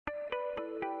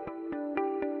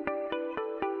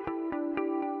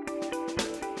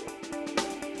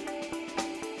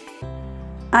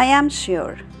I am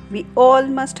sure we all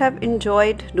must have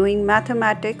enjoyed doing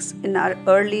mathematics in our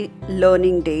early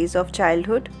learning days of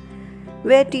childhood,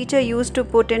 where teacher used to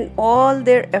put in all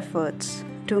their efforts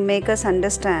to make us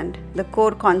understand the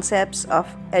core concepts of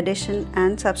addition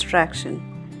and subtraction,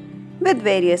 with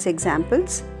various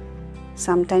examples,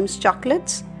 sometimes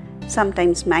chocolates,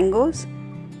 sometimes mangoes,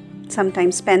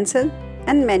 sometimes pencil,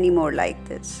 and many more like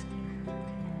this.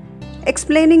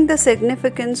 Explaining the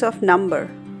significance of number,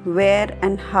 where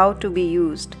and how to be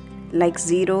used, like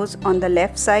zeros on the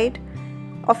left side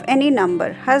of any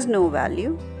number has no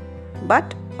value,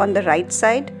 but on the right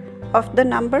side of the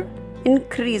number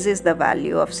increases the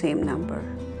value of same number.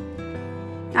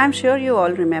 I'm sure you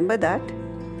all remember that.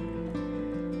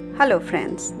 Hello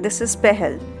friends, this is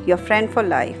Pehel, your friend for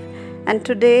life, and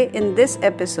today in this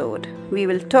episode we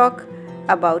will talk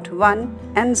about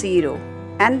 1 and 0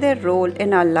 and their role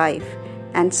in our life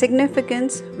and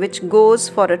significance which goes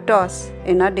for a toss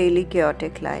in our daily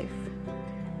chaotic life.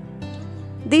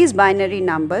 These binary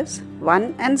numbers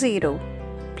 1 and 0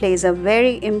 plays a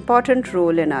very important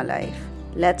role in our life.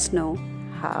 Let's know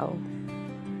how.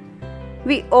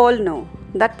 We all know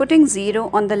that putting 0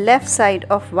 on the left side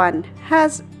of 1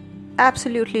 has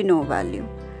absolutely no value.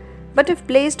 But if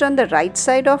placed on the right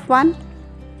side of 1,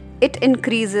 it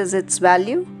increases its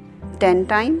value 10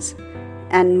 times,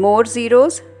 and more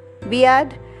zeros we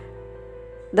add,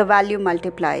 the value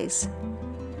multiplies.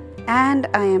 And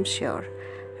I am sure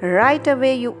right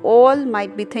away you all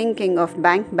might be thinking of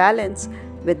bank balance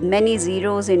with many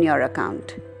zeros in your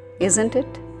account, isn't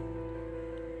it?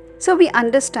 So we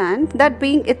understand that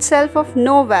being itself of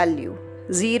no value,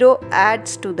 0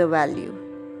 adds to the value,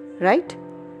 right?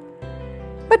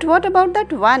 But what about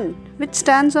that 1 which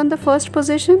stands on the first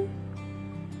position?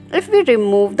 If we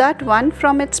remove that 1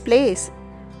 from its place,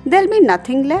 there'll be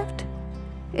nothing left.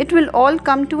 It will all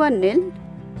come to a nil.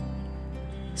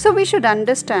 So we should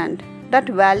understand that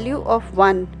value of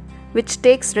 1 which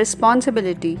takes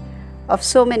responsibility of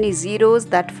so many zeros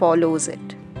that follows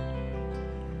it.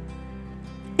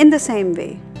 In the same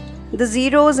way, the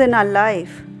zeros in our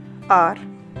life are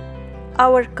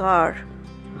our car,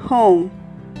 home,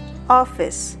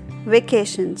 office,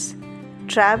 vacations,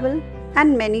 travel,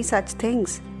 and many such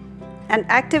things, and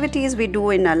activities we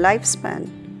do in our lifespan.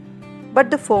 But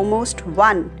the foremost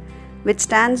 1, which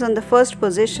stands on the first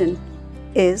position,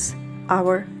 is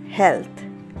our health,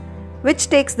 which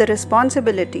takes the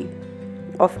responsibility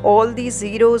of all these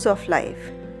zeros of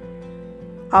life.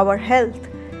 Our health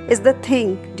is the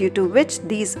thing due to which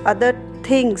these other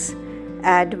things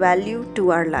add value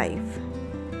to our life.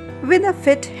 With a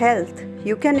fit health,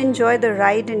 you can enjoy the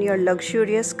ride in your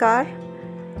luxurious car,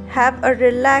 have a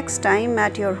relaxed time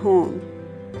at your home,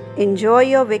 enjoy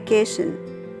your vacation,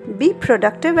 be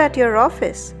productive at your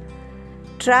office,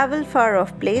 travel far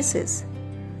off places,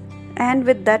 and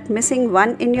with that missing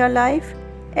 1 in your life,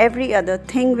 every other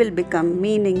thing will become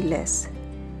meaningless.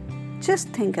 Just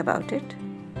think about it.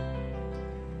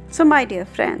 So my dear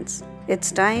friends,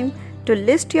 it's time to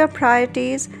list your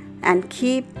priorities and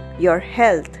keep your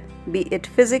health, be it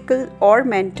physical or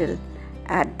mental,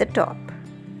 at the top.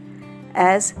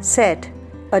 As said,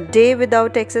 a day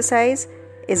without exercise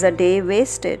is a day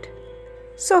wasted.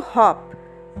 So hop,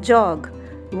 jog,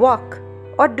 walk,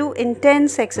 or do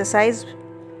intense exercise,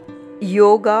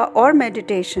 yoga or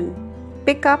meditation.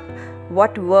 Pick up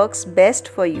what works best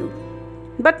for you,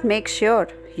 but make sure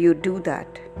you do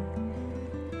that.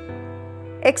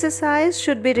 Exercise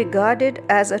should be regarded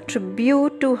as a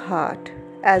tribute to heart,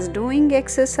 as doing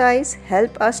exercise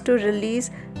helps us to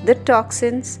release the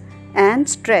toxins and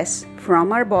stress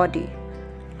from our body,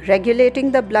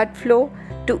 regulating the blood flow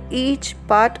to each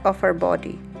part of our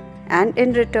body, and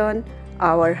in return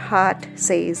our heart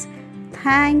says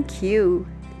thank you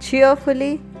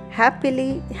cheerfully,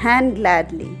 happily, and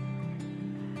gladly.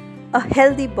 A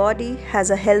healthy body has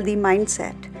a healthy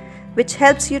mindset, which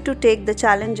helps you to take the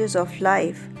challenges of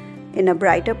life in a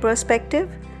brighter perspective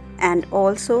and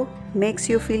also makes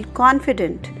you feel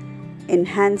confident,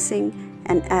 enhancing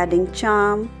and adding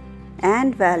charm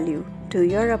and value to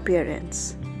your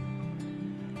appearance.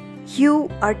 You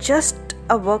are just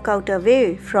a workout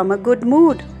away from a good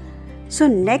mood. So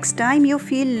next time you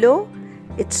feel low,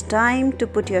 it's time to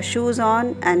put your shoes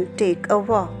on and take a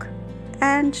walk.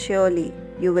 And surely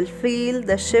you will feel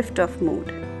the shift of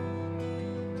mood.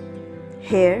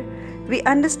 Here, we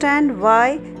understand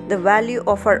why the value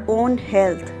of our own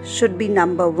health should be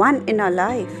number 1 in our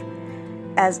life,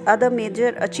 as other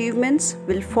major achievements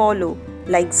will follow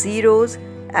like zeros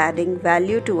adding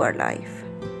value to our life.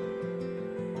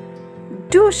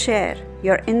 Do share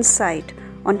your insight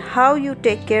on how you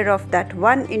take care of that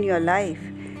 1 in your life,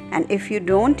 and if you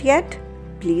don't yet,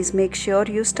 please make sure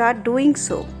you start doing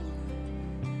so.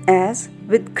 As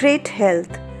with great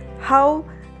health, how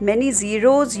many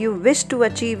zeros you wish to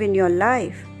achieve in your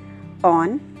life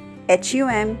on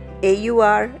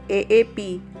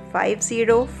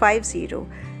humauraap5050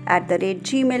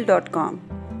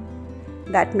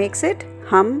 That makes it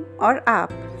hum or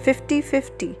aap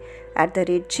 5050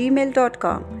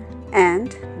 @gmail.com.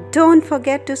 And don't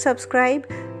forget to subscribe.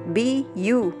 Be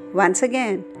you once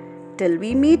again. Till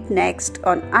we meet next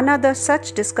on another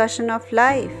such discussion of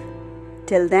life.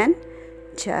 Till then,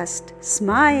 just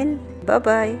smile.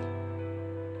 Bye-bye.